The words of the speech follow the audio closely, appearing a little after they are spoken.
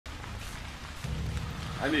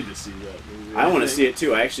I need to see that movie. I want to see it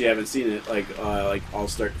too. I actually haven't seen it, like all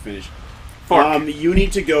start to finish. Fork. You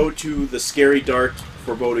need to go to the scary, dark,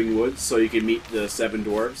 foreboding woods so you can meet the 7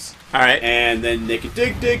 dwarves. Alright. And then they can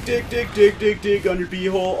dig on your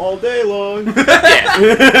beehole all day long.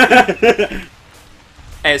 Yeah.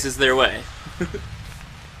 As is their way.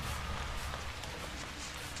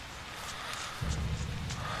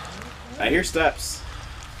 I hear steps.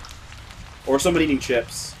 Or someone eating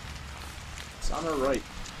chips. It's on our right.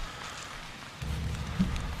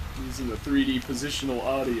 Using the 3D positional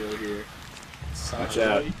audio here. It's on Watch our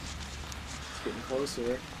out. right. It's getting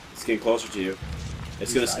closer. It's getting closer to you.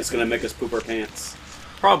 It's gonna make us poop our pants.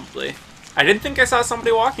 Probably. I didn't think I saw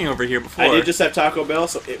somebody walking over here before. I did just have Taco Bell,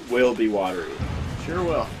 so it will be watery. Sure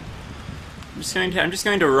will. I'm just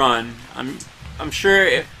going to run. I'm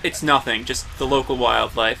sure it's nothing, just the local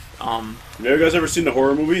wildlife. Have you guys ever seen the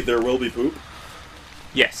horror movie There Will Be Poop?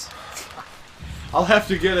 Yes. I'll have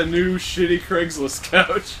to get a new shitty Craigslist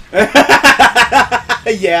couch.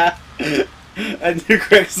 Yeah. A new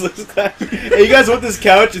Craigslist couch. Hey, you guys want this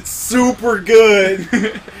couch? It's super good.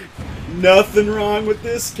 Nothing wrong with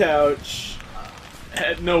this couch.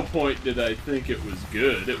 At no point did I think it was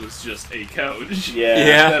good. It was just a couch.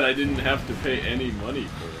 Yeah. That I didn't have to pay any money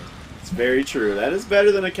for. It's very true. That is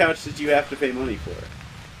better than a couch that you have to pay money for.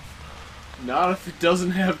 Not if it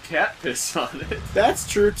doesn't have cat piss on it. That's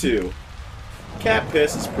true, too. Cat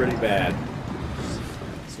piss is pretty bad.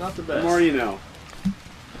 It's not the The best. more you know.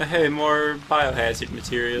 Hey, more biohazard You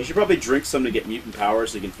material. should probably drink some to get mutant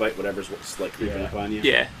powers so you can fight whatever's like creeping Yeah. up on you.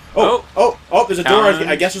 Yeah. Oh, there's a door.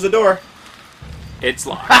 I guess there's a door. It's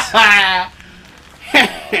locked.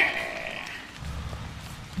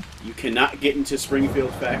 You cannot get into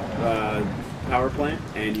Springfield power plant,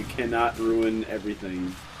 and you cannot ruin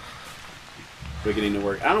everything beginning to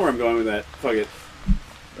work. I don't know where I'm going with that. Fuck it.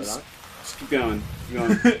 Just keep going. Keep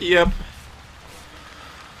going. Yep.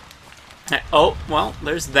 Oh, well,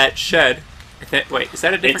 there's that shed. Wait, is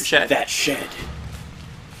that a different It's shed? that shed.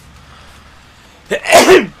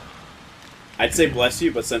 I'd say bless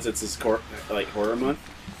you, but since it's this horror month,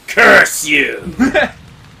 curse you.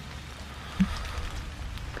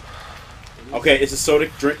 Okay, it's a soda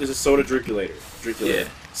drink. It's a soda drinkulator. Yeah.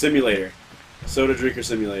 Simulator. Soda drinker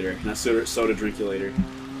simulator, not soda drinkulator.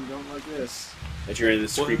 Don't like this. That you're in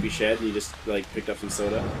this What? creepy shed and you just picked up some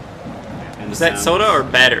soda. And Is the that sound- soda or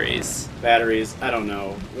batteries? Batteries? I don't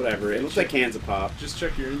know. Whatever. It looks like cans of pop. Just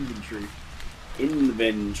check your inventory.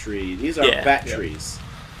 Inventory. These are Yeah. batteries.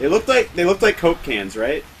 They looked like Coke cans,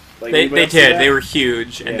 right? Like They anybody else see did. that? They were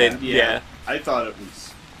huge, and Yeah. then yeah. I thought it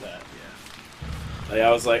was that, yeah. Like,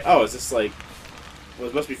 I was like, oh, is this like? Well,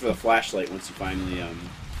 it must be for the flashlight once you finally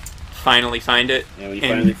Finally find it. yeah, when you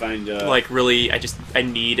And, finally find like really, I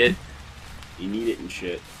need it. you need it and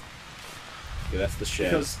shit. Okay, that's the shed.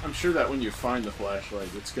 Because I'm sure that when you find the flashlight,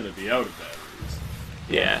 it's going to be out of batteries.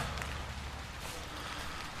 Yeah.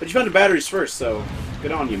 But you found the batteries first, so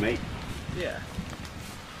good on you, mate. Yeah.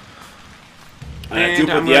 I do And put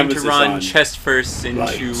I'm the going to emphasis run on chest first into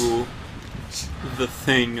light. the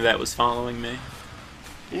thing that was following me.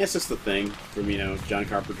 Yeah, it's just the thing from John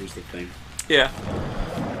Carpenter's The Thing. Yeah.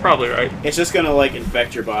 Probably right. It's just gonna like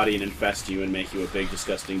infect your body and infest you and make you a big,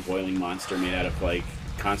 disgusting, boiling monster made out of like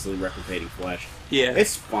constantly replicating flesh. Yeah.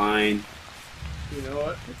 It's fine. You know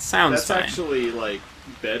what? It sounds That's fine. actually, like,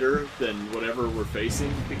 better than whatever we're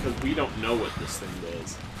facing, because we don't know what this thing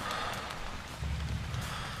does.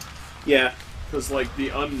 Yeah. Because, like, the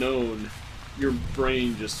unknown, your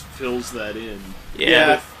brain just fills that in.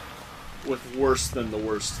 Yeah. With worse than the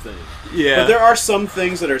worst thing. Yeah. But there are some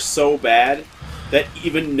things that are so bad that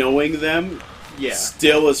even knowing them Yeah.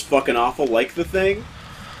 still is fucking awful, like the thing.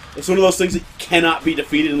 It's one of those things that cannot be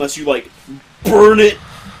defeated unless you, like, burn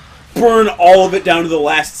all of it down to the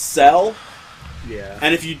last cell. Yeah.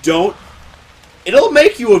 And if you don't, it'll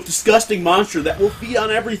make you a disgusting monster that will feed on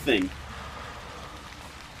everything.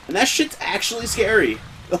 And that shit's actually scary.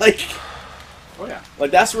 Oh, yeah. Like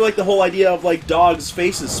that's where like the whole idea of like dogs'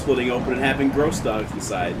 faces splitting open and having gross dogs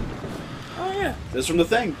inside. Oh yeah. That's from The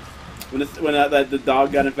Thing. When the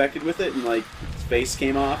dog got infected with it and like its face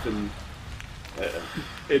came off and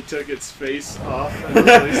It took its face off and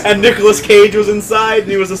replaced and Nicolas Cage was inside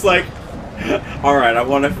and he was just like, all right, I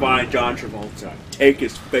want to find John Travolta. Take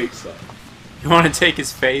his face off. You want to take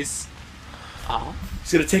his face off?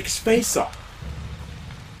 He's gonna take his face off.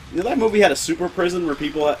 You know that movie had a super prison where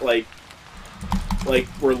people had,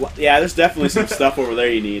 yeah, there's definitely some stuff over there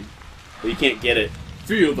you need, but you can't get it.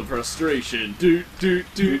 Feel the frustration. Do do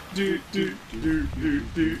do do do do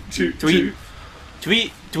do do do.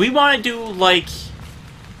 Do we want to do like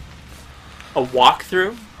a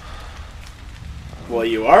walkthrough? Well,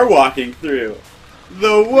 you are walking through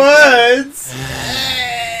the woods.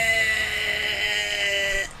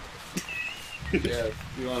 Yeah,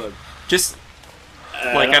 you wanna... Just,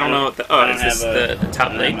 like, I don't know what the... Oh, is this the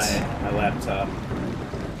top lights? My laptop.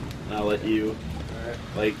 I'll let you,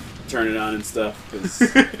 like, turn it on and stuff. Cause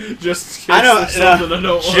just I know, something I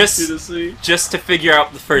don't want you to see. Just to figure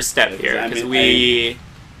out the first step here, because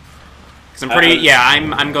I'm pretty...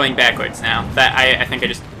 I'm going backwards now. That I think I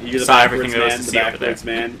just saw everything there was to see over there.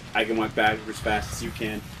 Man. I can walk backwards as fast as you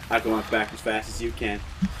can. I can walk back as fast as you can.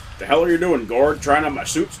 The hell are you doing, Gord? Trying on my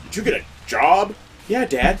suits? Did you get a job? Yeah,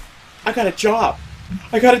 Dad. I got a job.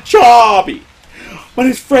 I got a jobby. My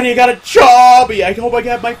name's Freddy. I got a jobby. I hope I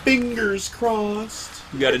got my fingers crossed.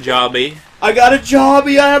 You got a jobby. I got a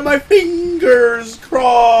jobby. I have my fingers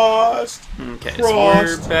crossed. Okay,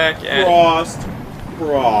 crossed, so we're back at... Crossed.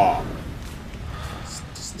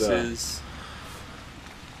 This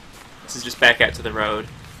is just back out to the road.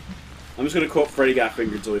 I'm just gonna quote Freddy got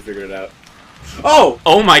fingered until we figured it out. Oh!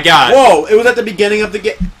 Oh my god! Whoa! It was at the beginning of the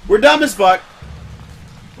game. We're dumb as fuck.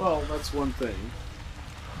 Well, that's one thing.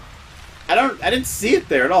 I didn't see it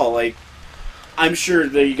there at all. Like, I'm sure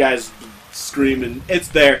that you guys screaming, it's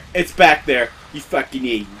there, it's back there, you fucking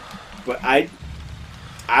idiot. But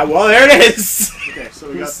well, there it is. Okay, so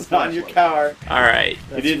we got the It's on your car. All right.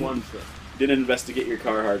 That's one thing. Didn't investigate your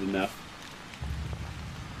car hard enough.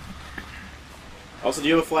 Also, do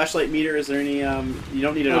you have a flashlight meter? Is there any? You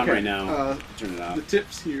don't need it on right now. Turn it off. The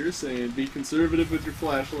tips here saying be conservative with your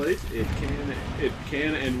flashlight. It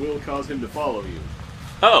can and will cause him to follow you.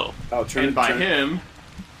 Oh. Oh, And by him,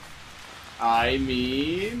 I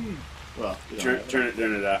mean, well, turn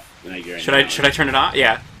it off. Should I turn it on?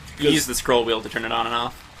 Yeah. You use the scroll wheel to turn it on and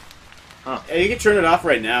off. Huh. Yeah, you can turn it off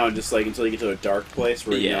right now and just like until you get to a dark place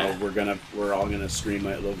where Yeah. you know we're all gonna scream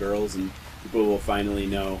like little girls and people will finally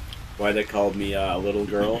know why they called me a little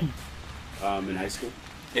girl in high school.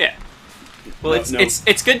 Yeah. Well,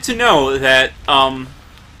 it's good to know that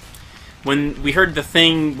when we heard the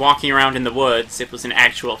thing walking around in the woods, it was an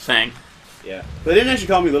actual thing. Yeah, they didn't actually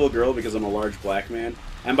call me little girl because I'm a large black man,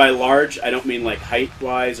 and by large I don't mean like height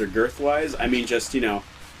wise or girth wise. I mean just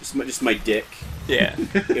just my dick. Yeah.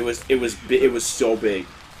 It was so big.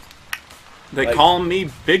 They Like- call me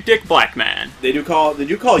Big Dick Black Man, They do call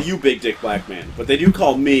you big dick black man, but they do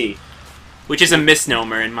call me. which is a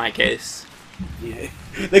misnomer in my case. Yeah,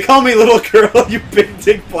 they call me little girl. You big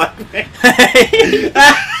dick black man.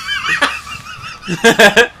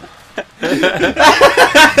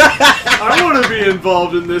 I want to be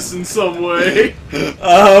involved in this in some way.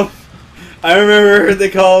 I remember they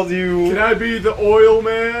called you. Can I be the oil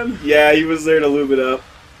man? Yeah, he was there to lube it up.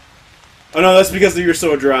 Oh no, that's because you were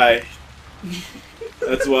so dry.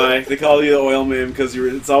 That's why they call you the oil man because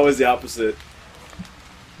it's always the opposite.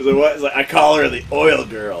 It's like I call her the oil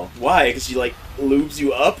girl. Why? Because she like lubes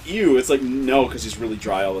you up. Ew. It's like no, because she's really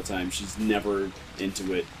dry all the time. She's never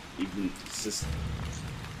into it. Even it's just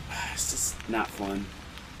not fun.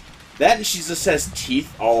 That and she just has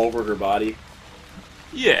teeth all over her body.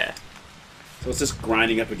 Yeah. So it's just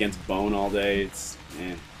grinding up against bone all day. It's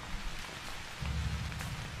man.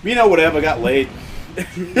 You know, whatever. I got laid.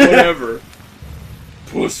 Whatever.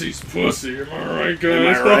 Pussy's pussy. Am I right,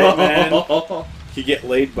 guys? Am I right, man? You get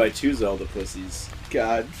laid by two Zelda pussies.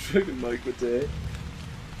 God, fucking Mike Matei. If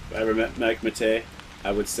I ever met Mike Matei,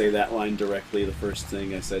 I would say that line directly. The first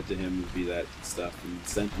thing I said to him would be that stuff in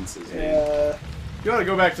sentences. Man. You want to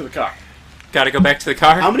go back to the car. Gotta go back to the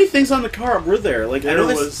car? How many things on the car were there? Like I There know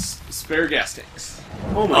this. was spare gas tanks.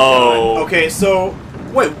 Oh my Oh. god. Okay, so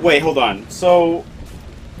wait, hold on. So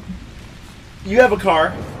you have a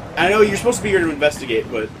car. I know you're supposed to be here to investigate,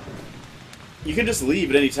 but you can just leave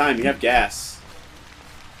at any time. You have gas.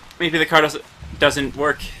 Maybe the car doesn't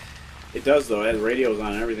work. It does though. It has radios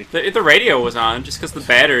on and everything. The radio was on just because the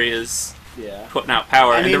battery is Yeah. putting out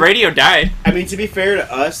power, and mean- the radio died. I mean, to be fair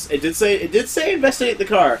to us, it did say investigate the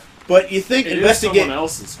car, but you think It is investigate? someone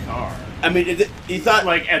else's car. I mean, you thought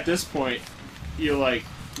Like, at this point, you're like...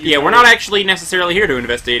 Yeah, we're not actually necessarily here to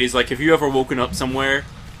investigate. He's like, have you ever woken up somewhere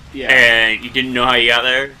Yeah. and you didn't know how you got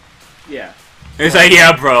there? Yeah. It's like,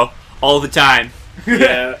 yeah, bro, all the time.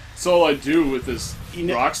 yeah. That's all I do with this You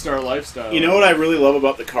know- rockstar lifestyle. You know what I really love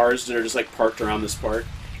about the cars that are just like parked around this park?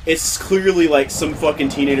 It's clearly like some fucking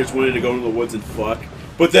teenagers wanted to go into the woods and fuck,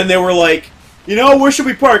 but then they were like, you know, where should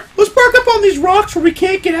we park? Let's park up on these rocks where we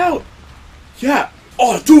can't get out. Yeah.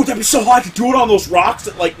 Oh, dude, that'd be so hard to do it on those rocks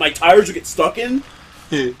that like my tires would get stuck in.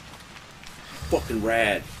 Fucking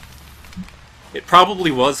rad. It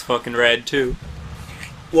probably was fucking rad too.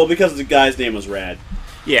 Well, because the guy's name was Rad.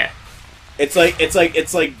 Yeah. It's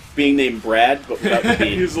like being named Brad, but without the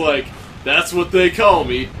B. He's like, That's what they call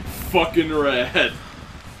me. Fucking rad.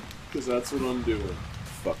 Because that's what I'm doing.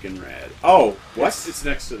 Fucking rad. Oh, what? It's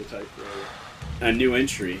next to the typewriter. A new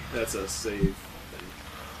entry. That's a save thing.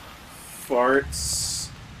 Farts.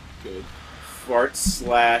 Good. Fart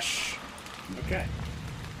slash. Okay.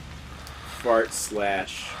 Fart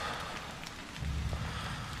slash.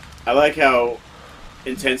 I like how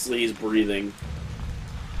intensely he's breathing.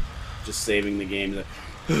 Just saving the game.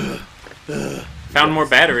 Found more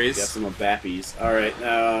batteries. Got some more bappies. Alright,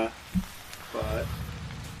 But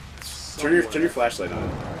turn your flashlight on.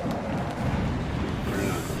 Turn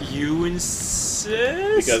it on. You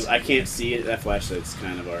insist? Because I can't see it. That flashlight's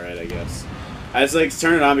kind of alright, I guess. I was like,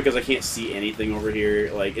 turn it on because I can't see anything over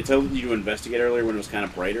here. Like, it told you to investigate earlier when it was kind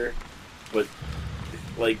of brighter. But,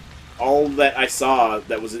 like, all that I saw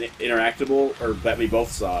that was interactable, or that we both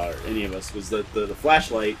saw, or any of us, was the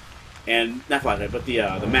flashlight, and, not flashlight, but the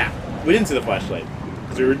map. We didn't see the flashlight,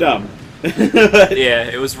 because we were dumb. Yeah,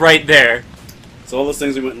 it was right there. So all those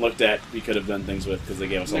things we went and looked at, we could have done things with, because they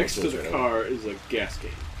gave us all next the to tools the right car is a gas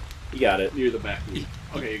gauge. You got it. Near the back wheel.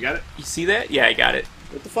 Okay, you got it? You see that? Yeah, I got it.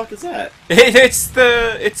 What the fuck is that? It's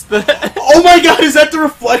the... Oh my god, is that the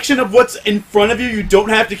reflection of what's in front of you? You don't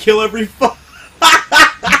have to kill every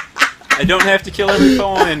I don't have to kill every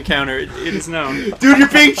foe I encounter. It is known. Dude, you're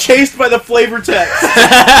being chased by the flavor text.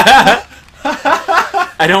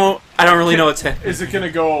 I don't really know what's happening. Is it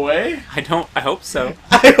gonna go away? I hope so.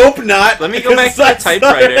 I hope not. Let me go back to the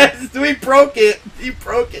typewriter. We broke it. You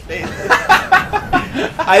broke it, Nathan.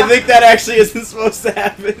 I think that actually isn't supposed to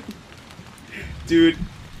happen. Dude,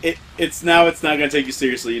 it's not gonna take you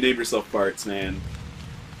seriously. You named yourself Farts, man.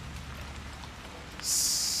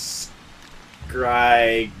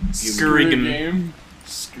 Screegim.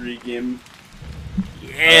 Screegim.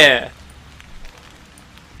 Yeah.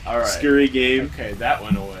 Alright. Scurry game. Okay, that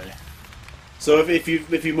went away. So if you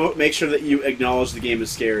make sure that you acknowledge the game is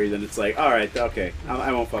scary, then it's like, alright, okay,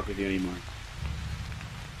 I won't fuck with you anymore.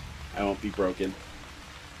 I won't be broken.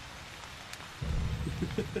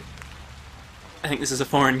 I think this is a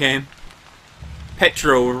foreign game.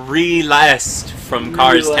 Petro realized from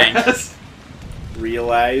Cars Tank.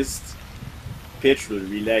 Realized. Petrol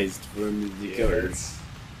realized from the cars.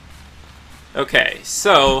 Okay,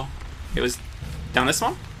 so it was down this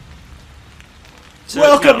one?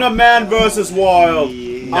 Welcome to Man vs. Wild.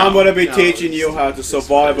 Yeah. I'm going to be teaching you how to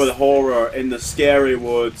survive with horror in the scary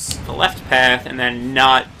woods. The left path, and then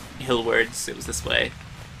not hillwards. It was this way.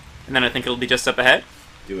 And then I think it'll be just up ahead.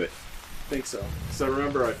 Do it. I think so. So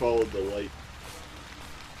remember, I followed the light.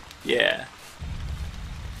 Yeah.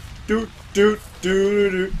 Do do do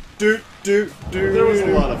do do do do. There was a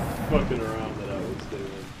lot of fucking around that I was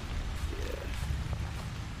doing. Yeah.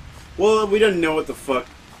 Well, we didn't know what the fuck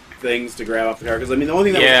things to grab off the car, because I mean the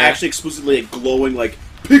only thing that was actually exclusively a glowing, like,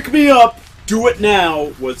 pick me up, do it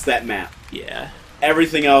now, was that map. Yeah.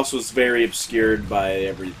 Everything else was very obscured by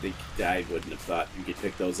everything. I wouldn't have thought you could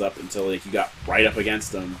pick those up until like you got right up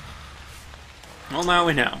against them. Well, now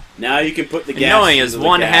we know. Now you can put the And gas. knowing is into the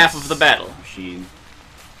one gas half of the battle. Machine.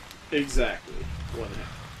 Exactly. One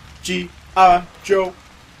half. G.I. Joe.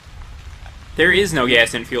 There is no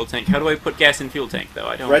gas in fuel tank. How do I put gas in fuel tank, though?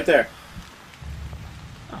 I don't. Right there.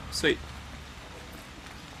 Oh, sweet.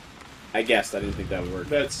 I guessed. I didn't think that would work.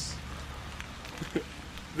 That's...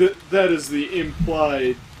 that is the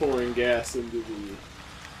implied pouring gas into the...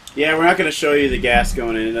 Yeah, we're not going to show you the gas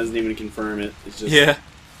going in. It doesn't even confirm it. It's just... Yeah.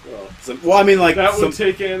 Well, I mean, like... That would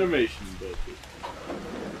take animation, but...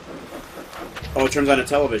 Oh, it turns on a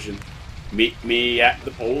television. Meet me at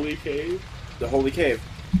The Holy Cave? the Holy Cave.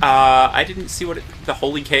 I didn't see what it... The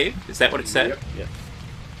Holy Cave? Is that what it said? Yep. Yeah.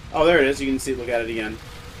 Oh, there it is. You can see. Look at it again.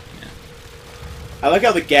 Yeah. I like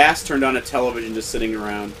how the gas turned on a television just sitting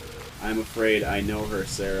around. I'm afraid I know her,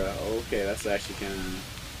 Sarah. Okay, that's actually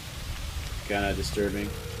kind of disturbing.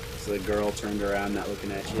 So the girl turned around, not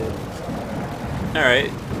looking at you.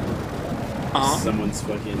 Alright. Someone's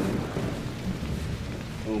fucking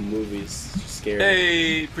home movies. She's scared.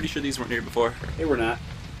 Hey, pretty sure these weren't here before. Hey, we're not.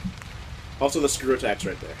 Also, the screw attack's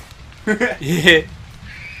right there. Yeah.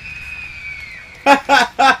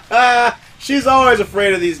 She's always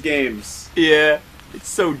afraid of these games. Yeah. It's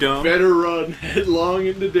so dumb. Better run headlong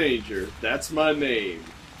into danger. That's my name.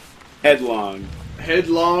 Headlong.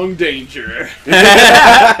 Headlong Danger.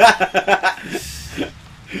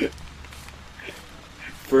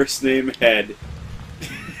 First name Head.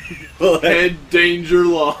 Head Danger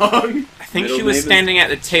Long. I think Middle she was name is- standing at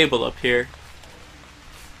the table up here.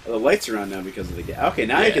 The lights are on now because of the gas. Okay,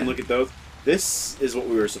 now you Yeah. can look at those. This is what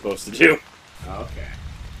we were supposed to do. Okay.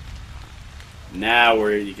 Now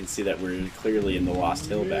you can see that we're clearly in the Lost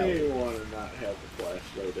Hill Valley. You want to not have the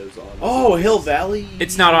flashlight as on. Oh, Hill Valley.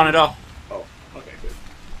 It's not on at all. Oh, okay, good.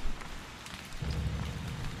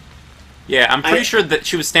 Yeah, I'm pretty sure that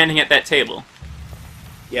she was standing at that table.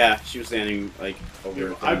 Yeah, she was standing like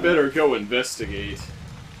over. I better go investigate.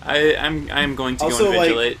 I'm going to also, go and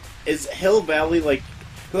vigilate. Like, is Hill Valley like?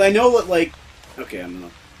 Because I know what like. Okay, I'm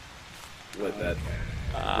gonna let that.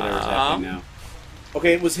 Whatever's happening now.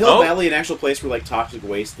 Okay, was Hill Valley an actual place where like toxic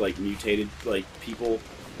waste like mutated like people?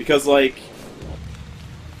 Because like.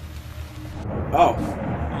 Oh.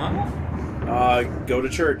 Huh? Go to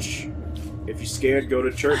church. If you're scared, go to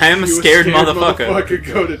church. I'm a scared motherfucker.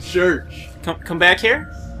 Go to church. Come back here.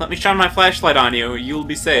 Let me shine my flashlight on you. You'll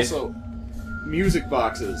be safe. Also, music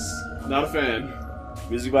boxes. Not a fan.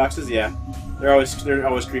 Music boxes, yeah. They're always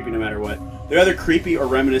creepy no matter what. They're either creepy or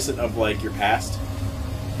reminiscent of like your past.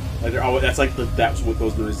 Like they're always, that's what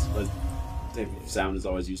those noise type of sound is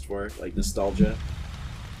always used for, like nostalgia,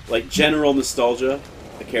 like general nostalgia.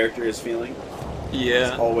 The character is feeling. Yeah.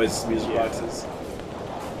 It's always music boxes.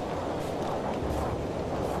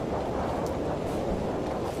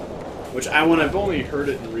 Which I've only heard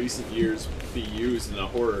it in recent years be used in a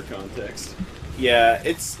horror context. Yeah,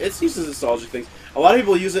 it's used as nostalgic things. A lot of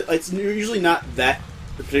people use it. It's usually not that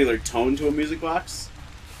particular tone to a music box,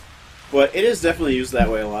 but it is definitely used that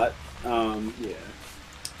way a lot. Yeah.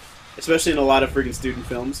 Especially in a lot of freaking student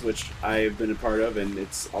films, which I've been a part of, and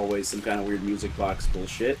it's always some kind of weird music box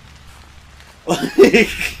bullshit.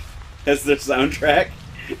 Like, as their soundtrack.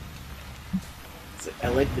 It's like, I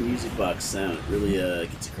like the music box sound. It really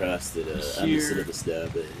gets across that I'm the son of a star,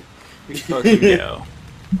 but... Fucking go.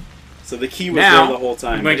 So the key was now, there the whole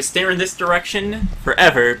time. I'm going to stare in this direction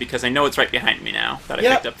forever because I know it's right behind me now that I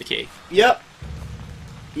picked up the key. Yep.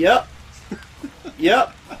 Yep.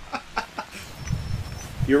 Yep.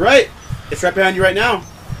 You're right. It's right behind you right now.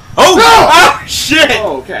 Oh! No! Oh, shit!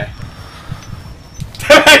 Oh, okay.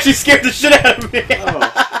 That actually scared the shit out of me.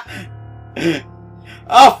 Oh.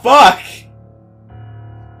 Oh, fuck!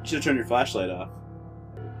 You should have turned your flashlight off.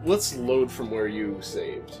 Let's load from where you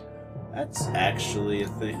saved. That's actually a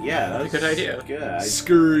thing. Yeah, that's a good idea. Good.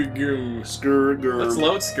 Scurrigum. Let's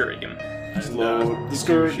load Scurrigum. Load the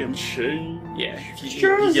Scurrigum chain. Yeah,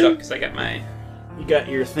 you get up because I got my... You got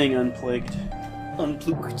your thing unplugged.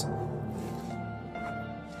 Unplugged.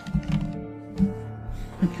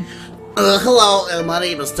 Hello, my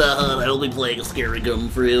name is Tahud. I only play a scary gum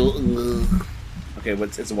for you. Okay,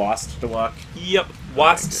 it's WASD to walk? Yep.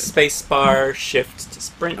 WASD spacebar shift to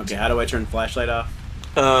sprint. Okay, how do I turn flashlight off?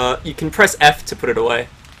 You can press F to put it away.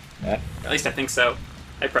 F? At least I think so.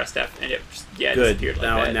 I pressed F and it just, it Good. disappeared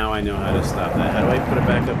like that. Now I know how to stop that. How do I put it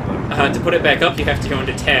back up, though? To put it back up, you have to go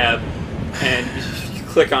into Tab, and you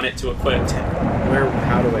click on it to equip.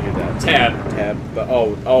 How do I do that? Tab. But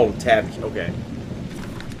tab. Okay.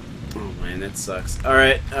 Oh man, that sucks.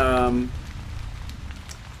 Alright,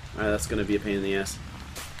 that's gonna be a pain in the ass.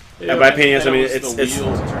 Yeah, by pain in the ass, I mean it's it's the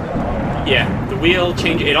wheel to turn it on. Yeah, the wheel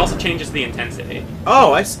change. It also changes the intensity.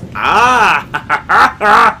 Oh,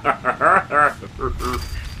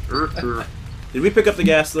 Did we pick up the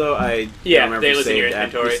gas though? I Yeah, don't remember they if was in saved your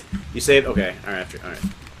after- inventory. You saved? Okay. Alright.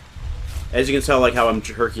 As you can tell, like how I'm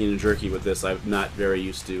herky and jerky with this, I'm not very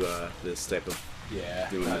used to this type of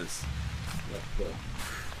doing this.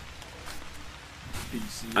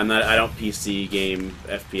 I don't PC game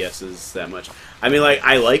FPSs that much. I mean, like,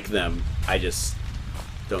 I like them. I just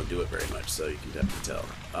don't do it very much, so you can definitely tell.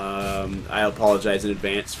 I apologize in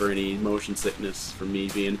advance for any motion sickness from me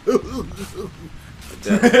being like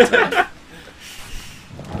that.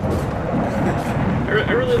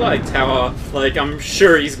 I really liked how, like, I'm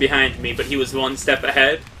sure he's behind me, but he was one step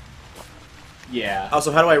ahead. Yeah.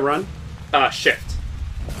 Also, how do I run? Shift.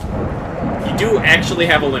 You do actually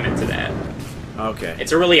have a limit to that. Okay.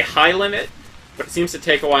 It's a really high limit, but it seems to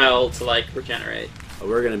take a while to, like, regenerate. Oh,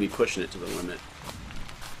 we're going to be pushing it to the limit.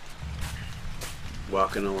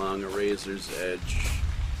 Walking along a razor's edge.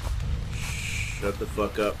 Shut the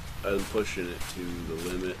fuck up. I'm pushing it to the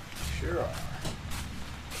limit. Sure are.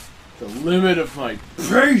 The limit of my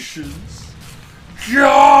patience.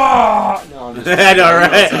 Ja! No, I'm just I know,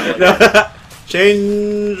 right? No.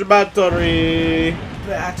 Change battery.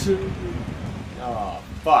 Battery. Oh,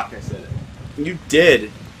 fuck, I said it. You did. You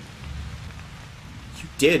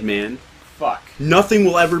did, man. Fuck. Nothing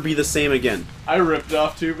will ever be the same again. I ripped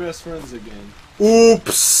off two best friends again.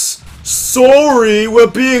 Oops. Sorry, we're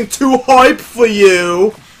being too hype for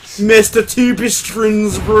you, Mr.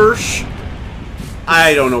 Tubistrinsversh.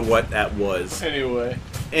 I don't know what that was. Anyway.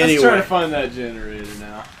 Let's try to find that generator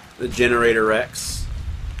now. The Generator X.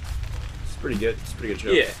 It's pretty good. It's a pretty good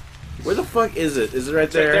show. Yeah. Where the fuck is it? Is it right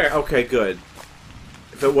there? right there. Okay, good.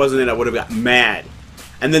 If it wasn't it, I would have got mad.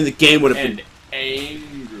 And then the game would have been...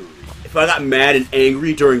 angry. If I got mad and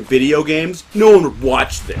angry during video games, no one would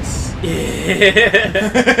watch this.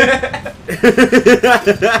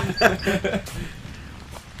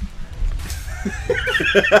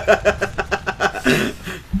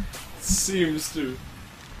 Seems to.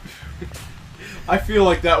 I feel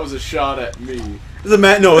like that was a shot at me.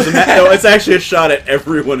 It's actually a shot at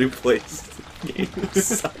everyone who plays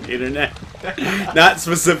games on the internet. Not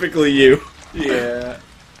specifically you. Yeah.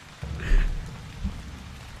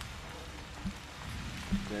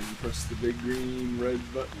 Then you press the big green red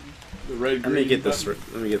button. The red green Let me get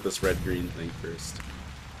button. this red green thing first.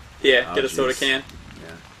 Yeah, Oh, get a soda jeez. can.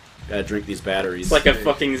 Yeah. Gotta drink these batteries. It's like a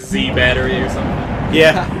fucking Z battery or something.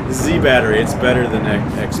 Yeah, Z battery. It's better than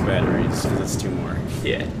X batteries because it's 2 more.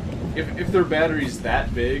 Yeah. If their battery's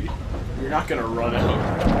that big, you're not gonna run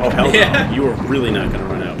out. Oh hell Yeah. no! You are really not gonna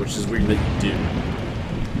run out, which is weird that you do.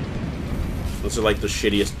 Those are like the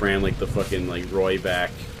shittiest brand, like the fucking like Royback.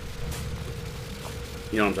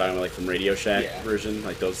 You know what I'm talking about, like from Radio Shack version.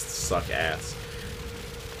 Like those suck ass.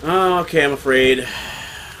 Oh, okay. I'm afraid.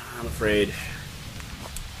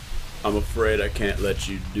 I'm afraid I can't let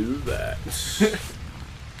you do that.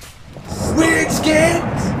 Weird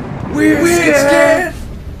skins! Weird skins!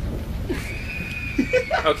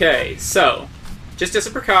 Okay, so, just as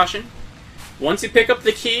a precaution, once you pick up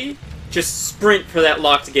the key, just sprint for that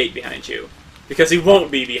locked gate behind you. Because he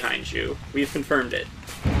won't be behind you. We've confirmed it.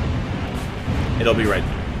 It'll be right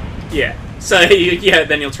there. Yeah. So,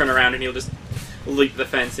 then you'll turn around and you'll just leap the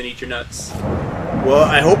fence and eat your nuts. Well,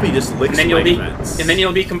 I hope he just licks And then my you'll be, fence. and then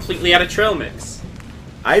you'll be completely out of trail mix.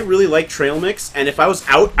 I really like trail mix, and if I was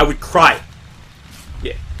out, I would cry.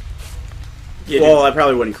 Yeah. Well, I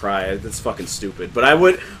probably wouldn't cry. That's fucking stupid. But I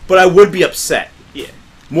would be upset. Yeah.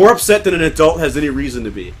 More upset than an adult has any reason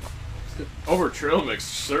to be. Over trail mix,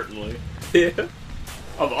 certainly. Yeah.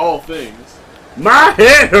 Of all things. My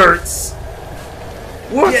head hurts!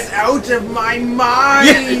 What? Get out of my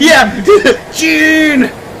mind! Yeah! Gene!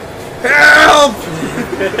 Help!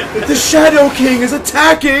 The Shadow King is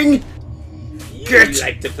attacking! You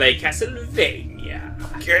like to play Castlevania.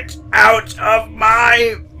 Get out of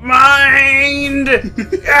my mind!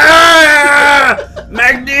 Ah!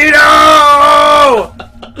 Magneto!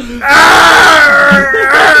 Ah!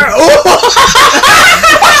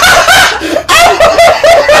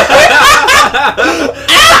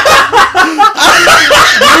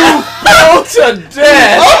 Fell to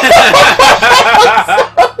death!